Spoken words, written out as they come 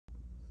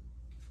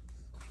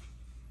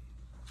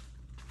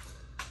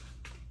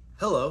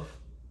Hello,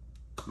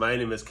 my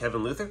name is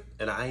Kevin Luther,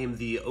 and I am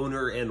the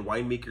owner and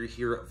winemaker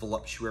here at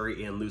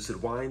Voluptuary and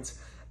Lucid Wines.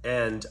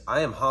 And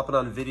I am hopping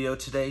on video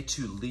today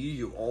to lead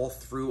you all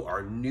through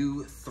our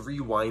new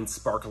 3-wine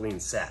sparkling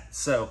set.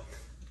 So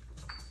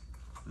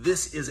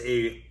this is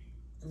a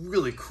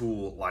really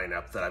cool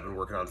lineup that I've been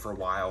working on for a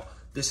while.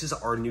 This is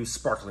our new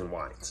sparkling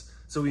wines.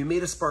 So we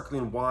made a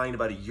sparkling wine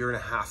about 1.5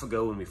 years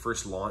ago when we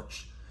first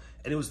launched,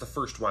 and it was the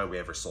first wine we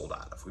ever sold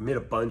out of. We made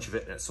a bunch of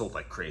it and it sold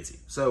like crazy.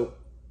 So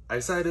I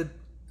decided,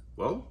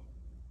 well,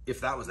 if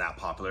that was that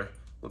popular,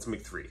 let's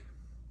make 3.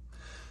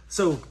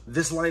 So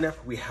this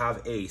lineup, we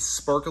have a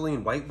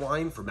sparkling white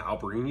wine from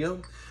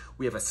Albarino.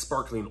 We have a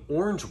sparkling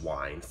orange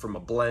wine from a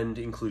blend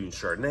including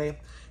Chardonnay,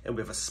 and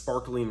we have a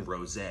sparkling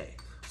rosé.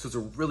 So it's a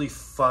really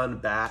fun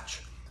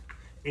batch.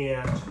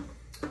 And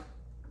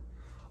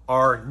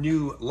our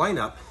new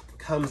lineup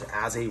comes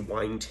as a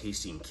wine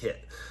tasting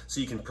kit. So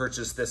you can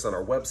purchase this on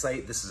our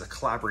website. This is a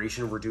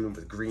collaboration we're doing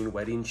with Green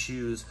Wedding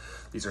Shoes.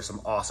 These are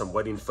some awesome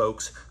wedding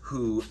folks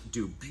who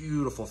do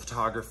beautiful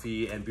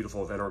photography and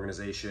beautiful event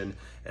organization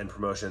and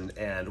promotion,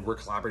 and we're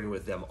collaborating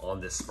with them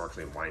on this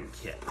sparkling wine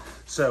kit.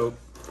 So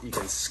you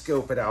can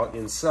scope it out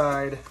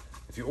inside.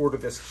 If you order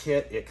this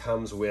kit, it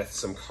comes with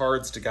some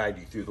cards to guide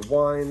you through the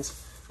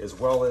wines, as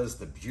well as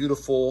the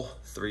beautiful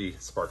 3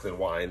 sparkling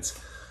wines.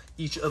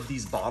 Each of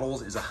these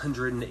bottles is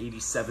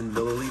 187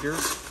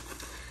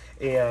 milliliters,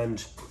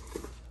 and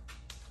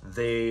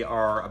they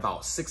are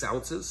about 6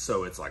 ounces.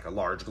 So it's like a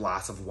large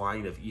glass of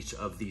wine of each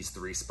of these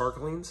 3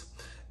 sparklings.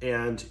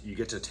 And you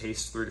get to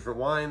taste 3 different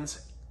wines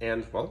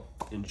and, well,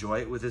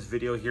 enjoy it with this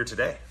video here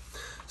today.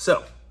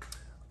 So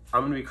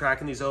I'm gonna be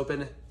cracking these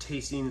open,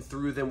 tasting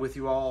through them with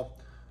you all,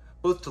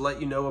 both to let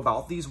you know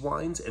about these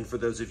wines, and for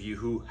those of you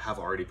who have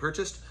already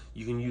purchased,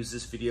 you can use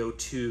this video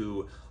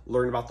to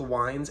learn about the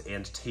wines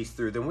and taste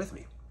through them with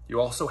me. You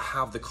also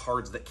have the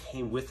cards that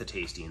came with the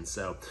tasting,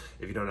 so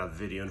if you don't have the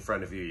video in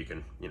front of you, you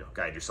can,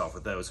 guide yourself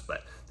with those,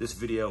 but this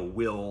video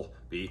will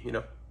be,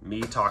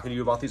 me talking to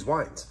you about these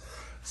wines.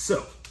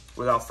 So,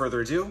 without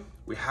further ado,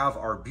 we have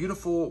our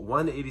beautiful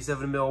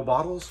 187 ml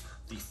bottles.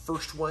 The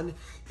first one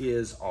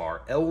is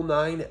our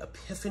L9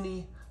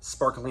 Epiphany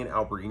Sparkling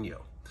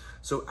Albarino.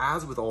 So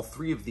as with all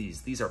 3 of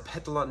these are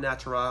Pétillant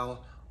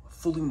Naturel,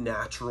 fully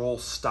natural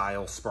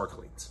style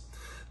sparklings.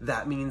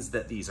 That means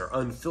that these are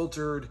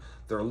unfiltered,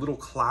 they're a little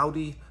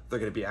cloudy, they're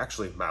gonna be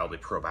actually mildly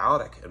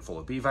probiotic and full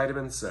of B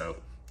vitamins, so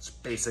it's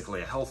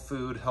basically a health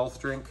food, health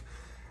drink.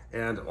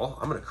 And well,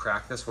 I'm gonna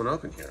crack this one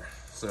open here.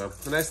 So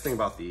the nice thing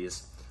about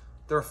these,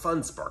 they're a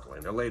fun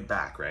sparkling, they're laid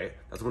back, right?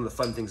 That's one of the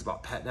fun things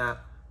about Pet Nat.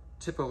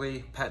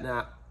 Typically, Pet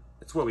Nat,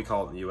 it's what we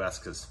call it in the US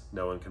because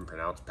no one can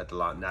pronounce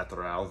Pétillant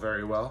Naturel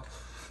very well.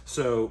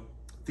 So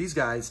these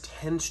guys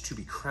tend to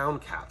be crown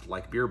capped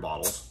like beer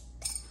bottles,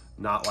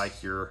 not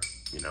like your,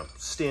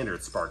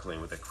 standard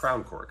sparkling with a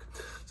crown cork.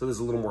 So this is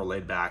a little more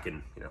laid back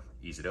and,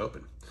 easy to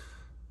open.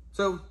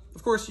 So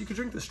of course you could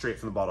drink this straight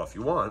from the bottle if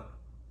you want.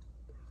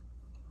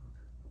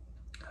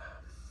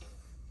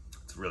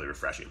 It's really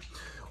refreshing.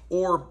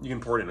 Or you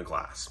can pour it in a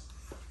glass.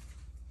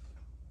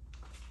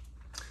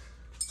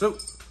 So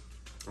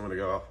I'm gonna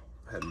go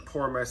ahead and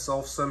pour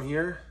myself some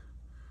here.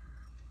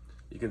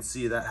 You can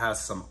see that has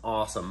some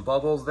awesome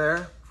bubbles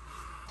there.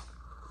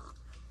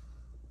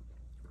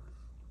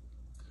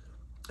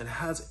 It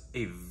has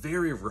a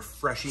very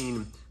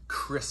refreshing,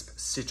 crisp,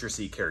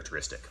 citrusy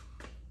characteristic.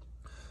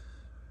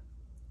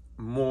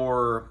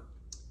 More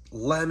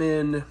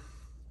lemon,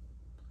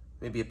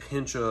 maybe a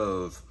pinch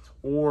of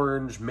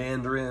orange,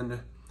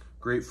 mandarin,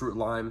 grapefruit,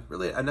 lime.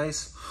 Really a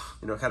nice,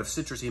 kind of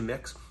citrusy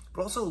mix,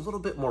 but also a little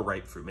bit more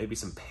ripe fruit, maybe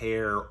some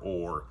pear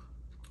or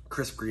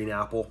crisp green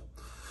apple.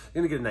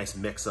 You're gonna get a nice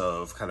mix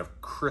of kind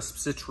of crisp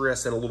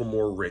citrus and a little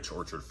more rich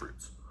orchard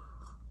fruits.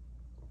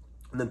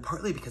 And then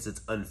partly because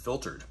it's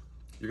unfiltered,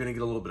 you're gonna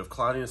get a little bit of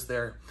cloudiness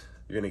there.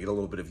 You're gonna get a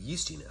little bit of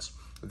yeastiness.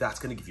 That's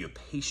gonna give you a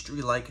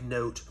pastry-like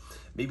note,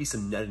 maybe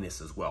some nuttiness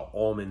as well,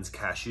 almonds,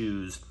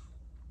 cashews.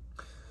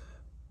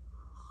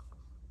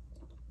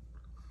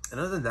 And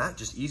other than that,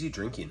 just easy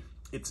drinking.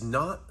 It's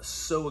not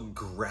so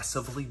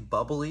aggressively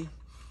bubbly.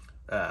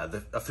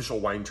 The official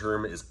wine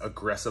term is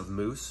aggressive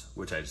mousse,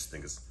 which I just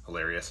think is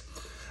hilarious.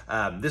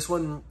 This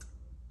one,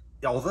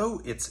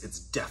 although it's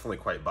definitely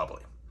quite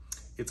bubbly,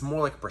 it's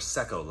more like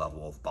Prosecco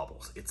level of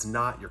bubbles. It's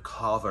not your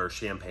cava or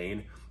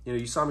champagne.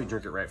 You saw me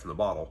drink it right from the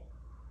bottle.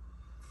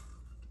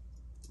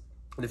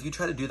 And if you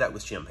try to do that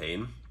with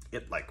champagne,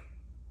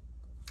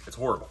 it's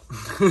horrible.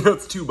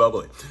 It's too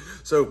bubbly.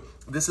 So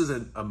this is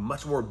a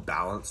much more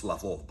balanced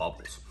level of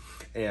bubbles,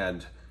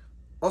 and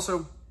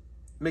also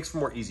makes for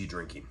more easy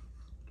drinking.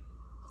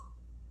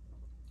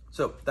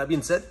 So that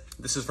being said,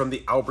 this is from the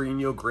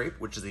Albarino grape,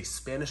 which is a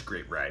Spanish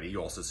grape variety.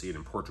 You also see it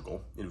in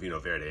Portugal, in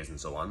Vinho Verdes and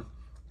so on.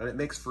 And it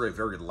makes for a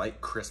very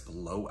light, crisp,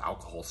 low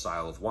alcohol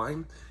style of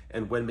wine.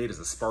 And when made as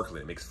a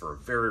sparkling, it makes for a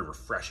very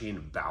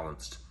refreshing,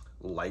 balanced,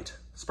 light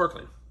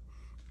sparkling.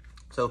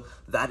 So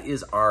that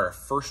is our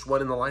first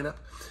one in the lineup.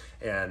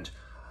 And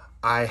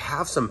I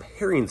have some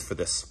pairings for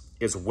this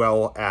as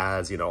well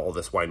as, you know, all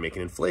this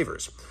winemaking and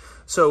flavors.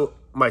 So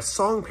my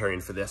song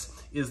pairing for this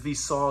is the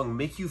song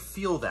Make You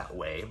Feel That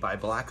Way by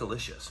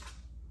Blackalicious.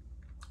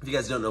 If you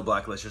guys don't know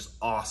Blackalicious,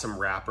 awesome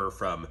rapper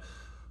from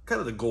kind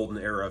of the golden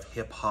era of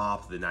hip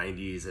hop, the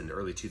 90s and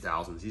early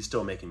 2000s. He's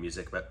still making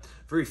music, but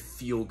very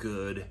feel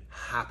good,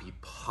 happy,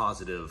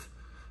 positive,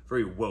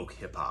 very woke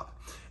hip hop.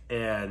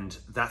 And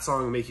that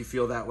song, Make You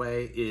Feel That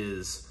Way,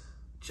 is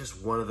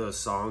just one of those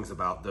songs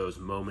about those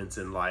moments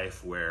in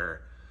life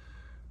where,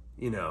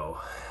 you know,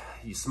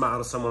 you smile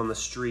to someone on the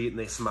street and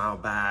they smile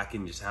back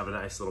and you just have a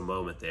nice little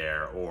moment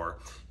there. Or,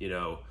 you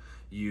know,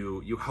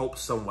 you help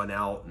someone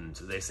out and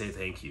they say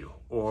thank you.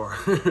 Or,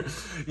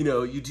 you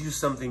know, you do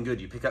something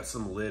good, you pick up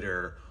some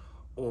litter,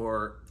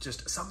 or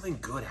just something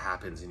good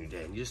happens in your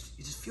day and you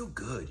just feel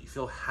good, you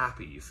feel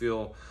happy, you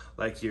feel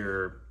like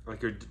you're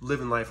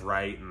living life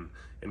right, and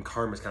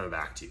karma's kind of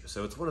back to you.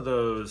 So it's one of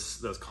those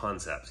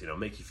concepts, you know,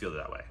 make you feel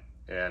that way.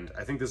 And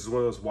I think this is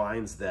one of those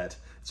wines that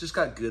it's just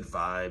got good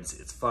vibes,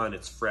 it's fun,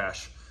 it's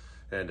fresh,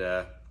 and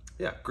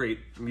yeah, great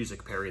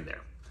music pairing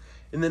there.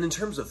 And then in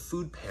terms of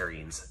food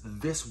pairings,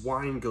 this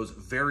wine goes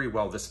very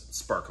well, this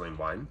sparkling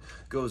wine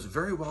goes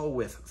very well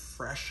with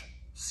fresh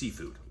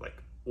seafood, like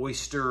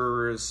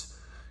oysters,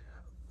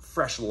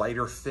 fresh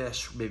lighter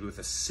fish, maybe with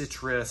a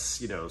citrus,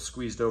 you know,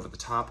 squeezed over the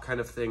top kind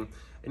of thing.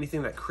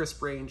 Anything that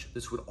crisp range,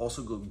 this would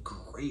also go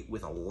great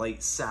with a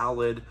light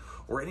salad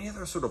or any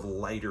other sort of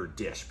lighter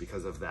dish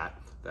because of that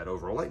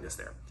overall lightness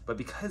there. But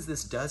because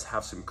this does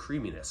have some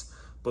creaminess,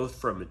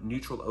 both from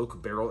neutral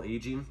oak barrel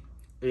aging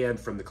and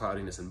from the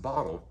cloudiness in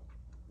bottle,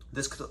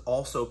 this could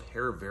also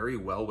pair very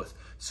well with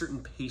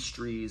certain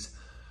pastries,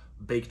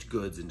 baked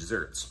goods, and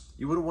desserts.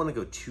 You wouldn't want to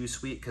go too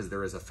sweet because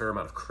there is a fair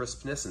amount of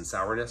crispness and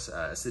sourness,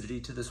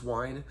 acidity to this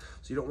wine.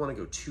 So you don't want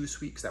to go too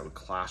sweet because that would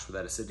clash with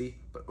that acidity.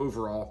 But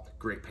overall,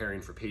 great pairing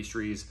for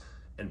pastries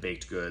and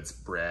baked goods,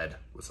 bread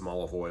with some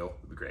olive oil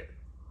would be great.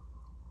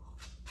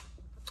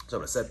 So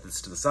I'm gonna set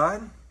this to the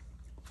side.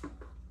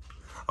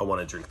 I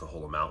want to drink the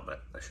whole amount,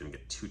 but I shouldn't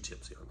get too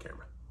tipsy on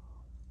camera.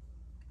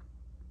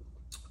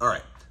 All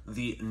right,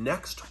 the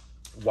next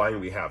wine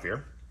we have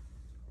here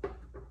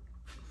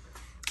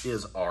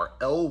is our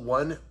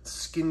L1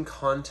 Skin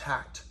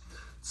Contact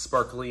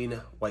Sparkling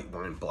White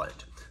Wine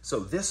Blend. So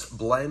this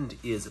blend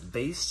is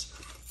based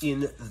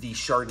in the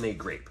Chardonnay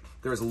grape.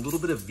 There is a little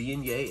bit of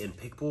Viognier and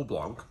Picpoul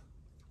Blanc,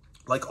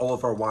 like all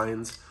of our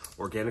wines,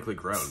 organically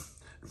grown.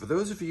 And for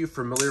those of you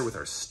familiar with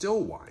our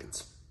still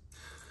wines,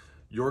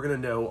 you're gonna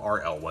know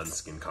our L1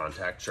 Skin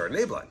Contact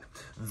Chardonnay blend.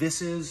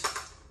 This is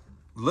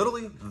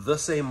literally the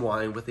same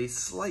wine with a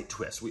slight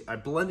twist. I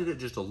blended it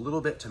just a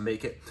little bit to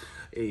make it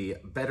a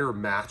better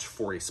match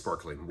for a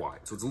sparkling wine.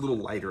 So it's a little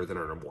lighter than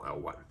our normal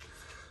L1.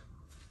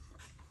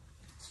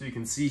 So you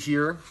can see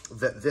here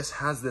that this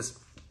has this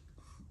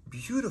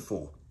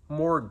beautiful,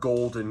 more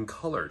golden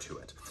color to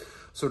it.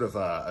 Sort of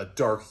a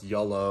dark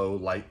yellow,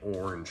 light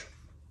orange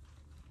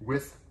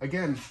with,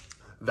 again,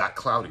 that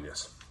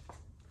cloudiness.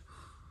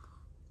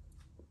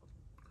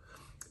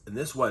 And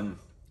this one,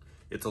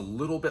 it's a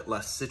little bit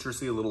less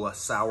citrusy, a little less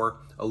sour,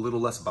 a little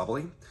less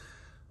bubbly,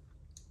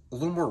 a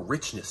little more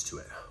richness to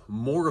it,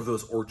 more of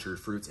those orchard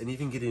fruits, and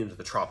even getting into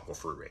the tropical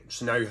fruit range.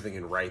 So now you're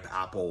thinking ripe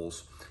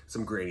apples,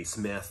 some Granny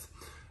Smith,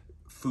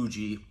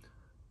 Fuji,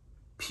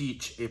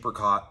 peach,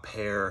 apricot,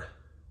 pear.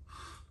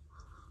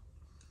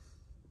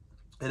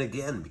 And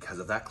again, because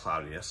of that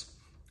cloudiness,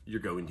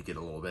 you're going to get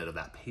a little bit of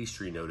that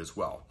pastry note as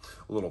well,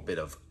 a little bit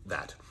of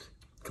that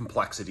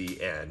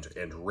complexity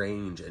and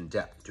range and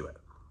depth to it.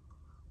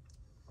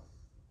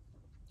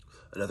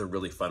 Another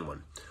really fun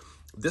one.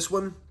 This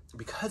one,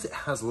 because it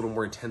has a little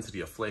more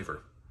intensity of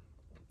flavor,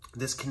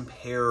 this can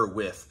pair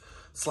with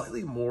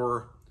slightly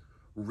more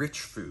rich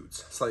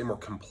foods, slightly more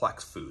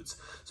complex foods.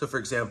 So for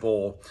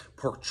example,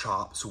 pork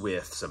chops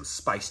with some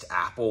spiced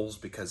apples,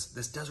 because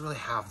this does really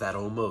have that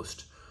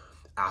almost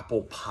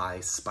apple pie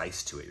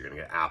spice to it. You're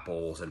gonna get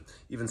apples and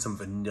even some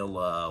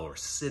vanilla or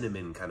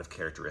cinnamon kind of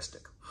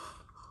characteristic.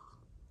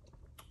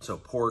 So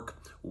pork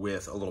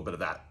with a little bit of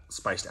that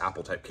spiced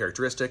apple type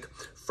characteristic,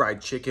 fried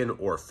chicken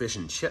or fish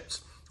and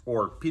chips,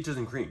 or peaches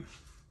and cream.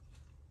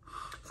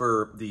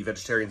 For the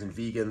vegetarians and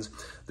vegans,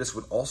 this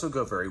would also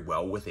go very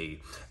well with a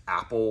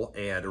apple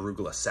and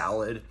arugula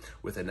salad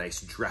with a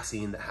nice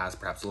dressing that has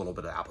perhaps a little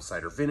bit of apple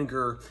cider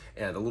vinegar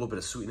and a little bit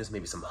of sweetness,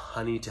 maybe some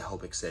honey to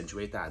help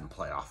accentuate that and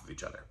play off of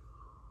each other.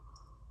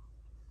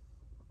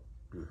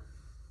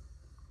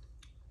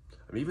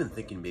 I'm even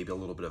thinking maybe a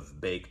little bit of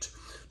baked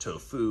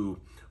tofu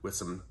with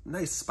some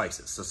nice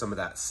spices. So some of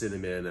that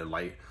cinnamon and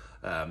light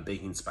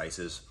baking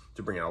spices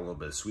to bring out a little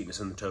bit of sweetness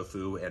in the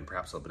tofu and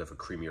perhaps a little bit of a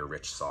creamier,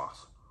 rich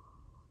sauce.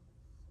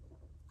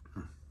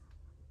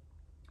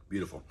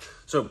 Beautiful.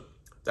 So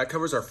that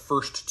covers our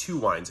first two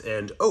wines.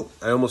 And oh,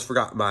 I almost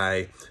forgot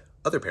my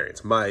other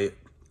pairings. My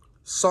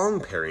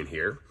song pairing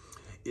here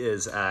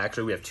is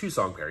actually, we have two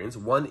song pairings.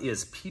 One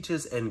is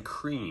Peaches and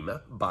Cream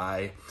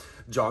by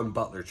John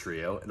Butler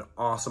Trio, an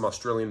awesome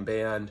Australian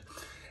band.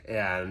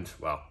 And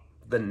well,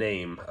 the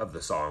name of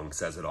the song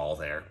says it all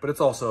there, but it's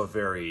also a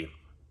very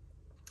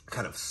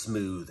kind of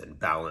smooth and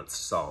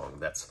balanced song.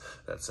 That's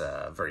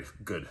a very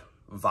good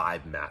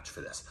vibe match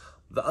for this.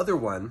 The other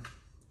one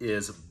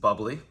is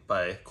Bubbly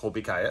by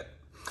Colby Kayet.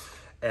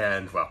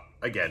 And well,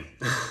 again,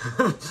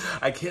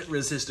 I can't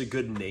resist a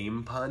good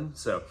name pun,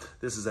 so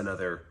this is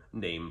another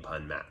name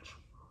pun match.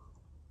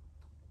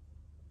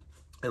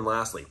 And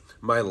lastly,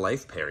 my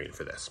life pairing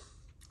for this.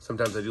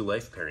 Sometimes I do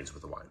life pairings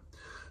with the wine.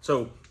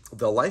 So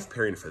the life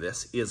pairing for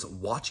this is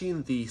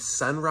watching the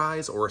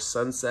sunrise or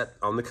sunset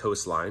on the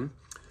coastline,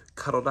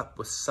 cuddled up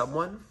with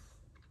someone,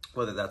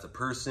 whether that's a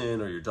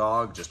person or your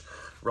dog, just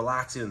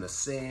relaxing in the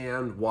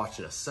sand,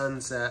 watching a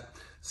sunset,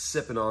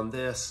 sipping on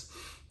this,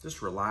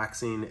 just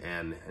relaxing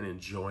and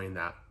enjoying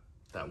that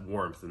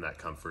warmth and that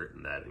comfort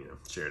and that, you know,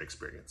 shared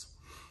experience.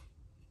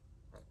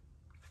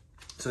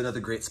 So another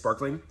great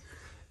sparkling.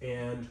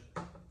 And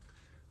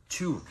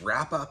to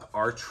wrap up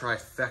our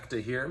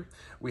trifecta here,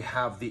 we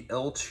have the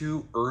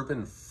L2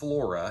 Urban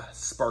Flora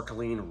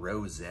Sparkling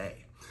Rosé.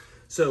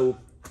 So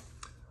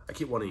I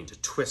keep wanting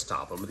to twist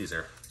top them, but these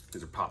are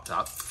pop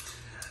top.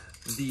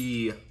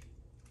 The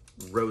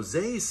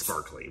Rosé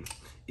Sparkling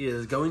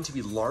is going to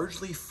be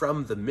largely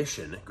from the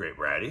Mission grape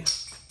variety.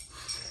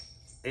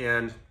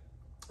 And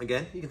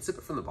again, you can sip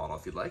it from the bottle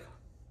if you'd like,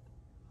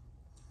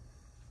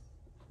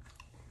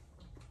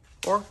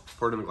 or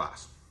pour it in a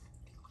glass.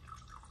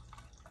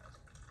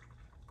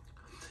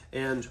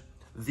 And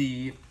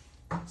the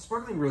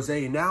Sparkling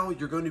Rosé, now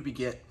you're going to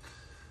get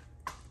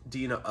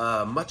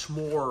a much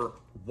more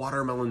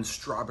watermelon,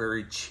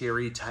 strawberry,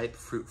 cherry type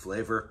fruit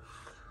flavor,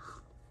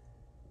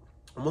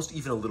 almost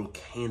even a little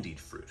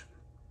candied fruit.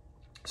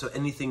 So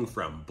anything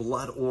from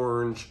blood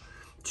orange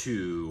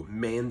to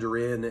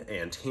mandarin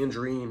and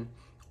tangerine,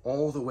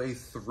 all the way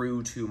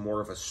through to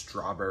more of a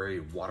strawberry,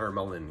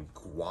 watermelon,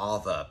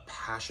 guava,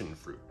 passion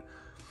fruit.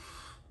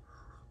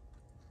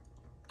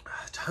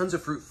 Tons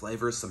of fruit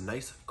flavors, some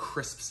nice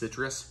crisp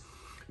citrus,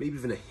 maybe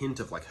even a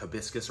hint of like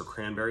hibiscus or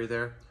cranberry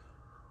there.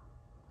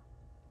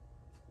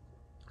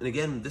 And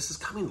again, this is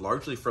coming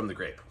largely from the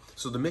grape.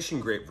 So the Mission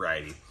grape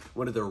variety,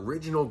 one of the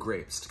original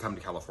grapes to come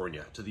to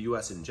California, to the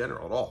US in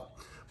general at all,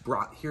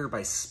 brought here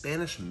by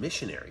Spanish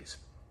missionaries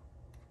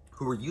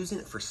who were using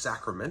it for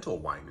sacramental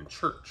wine in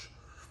church.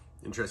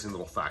 Interesting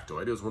little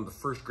factoid, it was one of the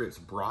first grapes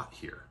brought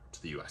here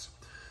to the US.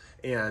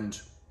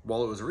 And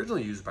while it was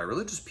originally used by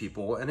religious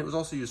people, and it was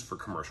also used for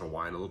commercial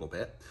wine a little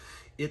bit,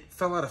 it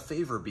fell out of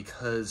favor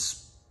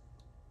because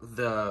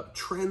the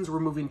trends were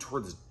moving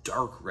towards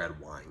dark red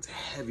wines,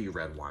 heavy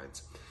red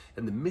wines.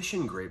 And the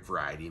Mission grape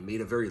variety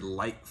made a very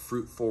light,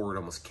 fruit-forward,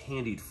 almost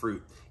candied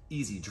fruit,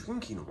 easy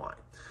drinking wine.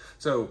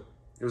 So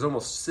it was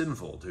almost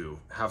sinful to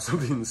have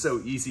something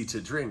so easy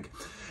to drink.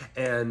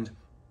 And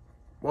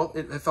well,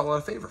 it fell out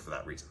of favor for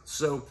that reason.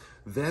 So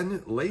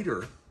then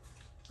later,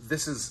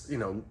 this has, you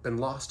know, been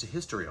lost to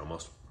history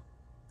almost.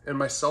 And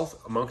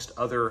myself, amongst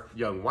other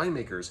young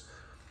winemakers,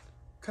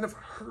 kind of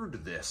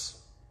heard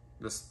this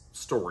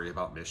story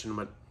about Mission and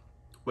went,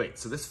 wait,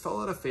 so this fell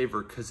out of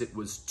favor because it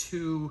was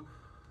too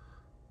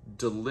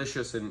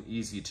delicious and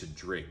easy to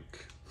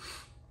drink.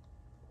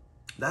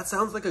 That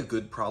sounds like a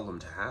good problem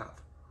to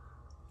have.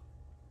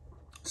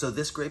 So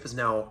this grape is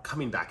now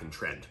coming back in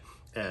trend,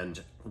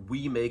 and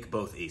we make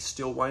both a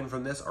still wine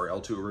from this, our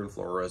L2 Urban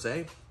Flora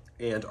Rosé,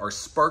 and our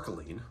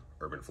sparkling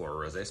Urban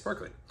Flora Rosé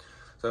Sparkling.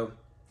 So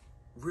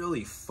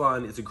really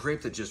fun. It's a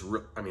grape that just,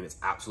 I mean, it's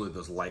absolutely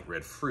those light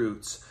red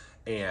fruits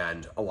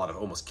and a lot of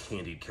almost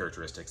candied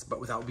characteristics, but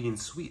without being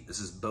sweet. This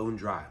is bone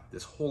dry.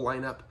 This whole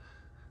lineup,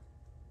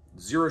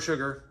 zero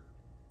sugar,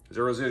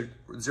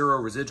 zero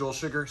residual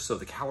sugar, so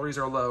the calories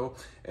are low.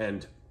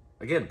 And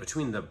again,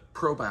 between the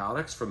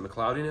probiotics from the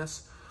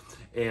cloudiness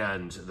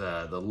and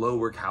the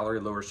lower calorie,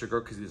 lower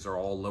sugar, because these are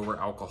all lower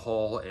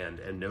alcohol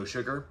and no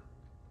sugar,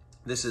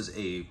 this is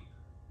a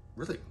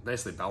really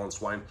nicely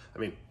balanced wine. I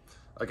mean,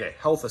 okay,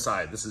 health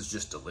aside, this is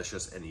just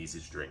delicious and easy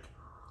to drink.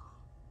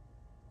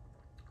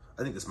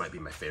 I think this might be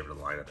my favorite of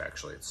the lineup,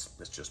 actually. It's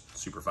just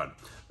super fun.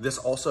 This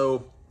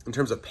also, in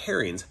terms of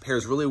pairings,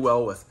 pairs really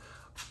well with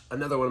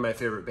another one of my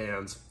favorite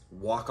bands,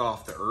 Walk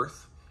Off the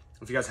Earth.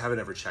 If you guys haven't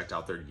ever checked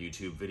out their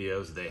YouTube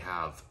videos, they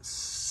have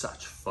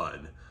such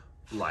fun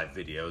live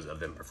videos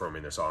of them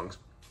performing their songs.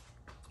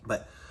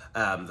 But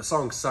the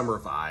song Summer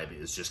Vibe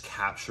is just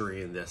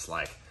capturing this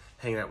like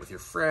hanging out with your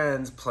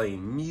friends,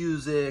 playing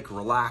music,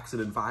 relaxing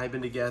and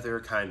vibing together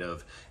kind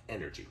of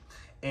energy.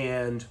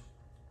 And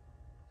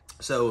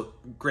so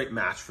great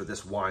match for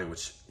this wine,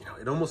 which, you know,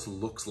 it almost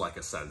looks like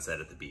a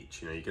sunset at the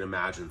beach. You know, you can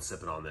imagine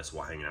sipping on this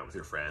while hanging out with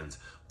your friends,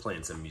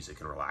 playing some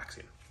music and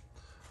relaxing.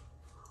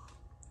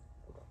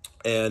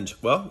 And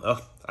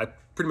well, I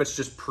pretty much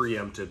just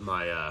preempted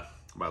my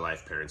my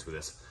life pairings for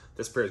this.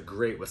 This pairs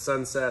great with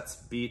sunsets,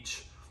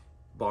 beach,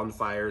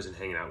 bonfires, and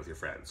hanging out with your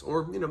friends.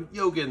 Or, you know,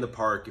 yoga in the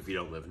park if you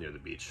don't live near the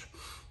beach.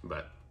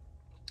 But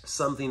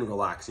something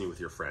relaxing with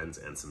your friends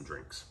and some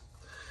drinks.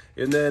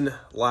 And then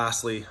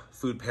lastly,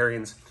 food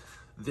pairings.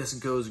 This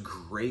goes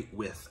great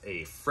with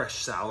a fresh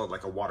salad,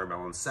 like a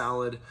watermelon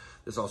salad.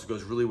 This also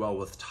goes really well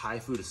with Thai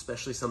food,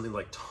 especially something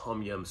like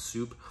tom yum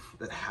soup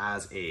that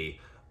has a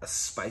a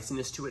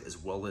spiciness to it as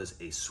well as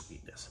a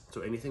sweetness.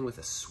 So anything with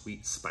a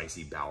sweet,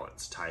 spicy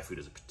balance, Thai food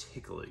is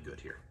particularly good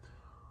here.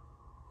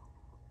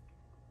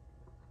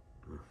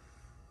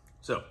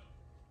 So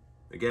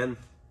again,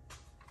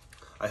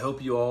 I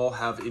hope you all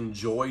have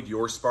enjoyed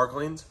your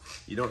sparklings.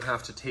 You don't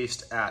have to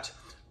taste at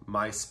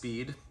my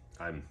speed.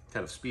 I'm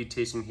kind of speed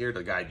tasting here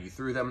to guide you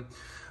through them,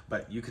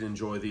 but you can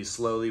enjoy these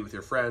slowly with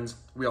your friends.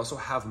 We also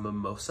have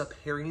mimosa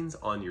pairings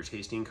on your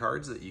tasting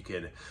cards that you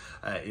can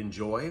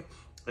enjoy.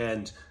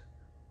 And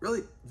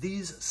really,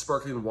 these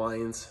sparkling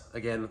wines,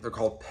 again, they're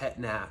called pet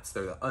nats.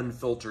 They're the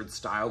unfiltered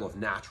style of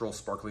natural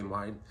sparkling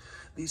wine.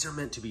 These are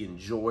meant to be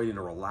enjoyed in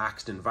a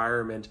relaxed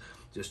environment,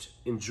 just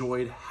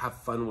enjoyed, have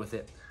fun with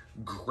it.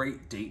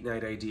 Great date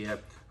night idea.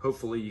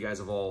 Hopefully you guys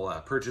have all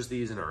purchased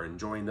these and are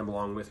enjoying them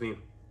along with me.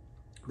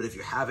 But if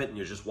you haven't and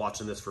you're just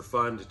watching this for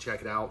fun to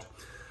check it out,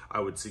 I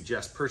would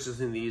suggest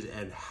purchasing these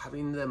and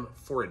having them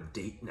for a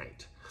date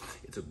night.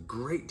 It's a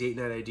great date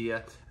night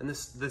idea. And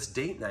this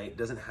date night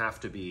doesn't have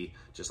to be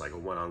just like a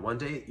one-on-one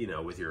date, you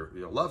know, with your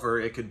lover.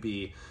 It could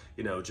be,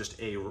 you know, just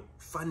a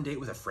fun date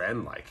with a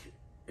friend. Like,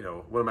 you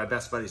know, one of my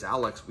best buddies,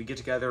 Alex, we get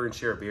together and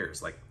share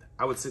beers. Like,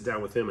 I would sit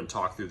down with him and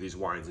talk through these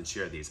wines and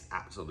share these,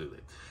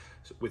 absolutely.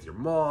 So with your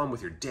mom,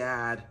 with your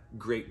dad,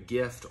 great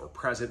gift or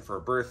present for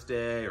a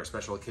birthday or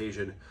special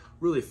occasion.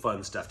 Really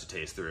fun stuff to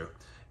taste through.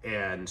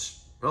 And,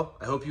 well,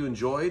 I hope you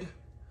enjoyed.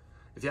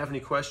 If you have any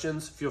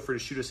questions, feel free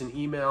to shoot us an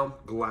email.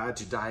 Glad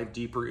to dive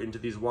deeper into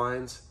these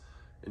wines.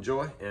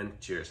 Enjoy and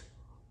cheers.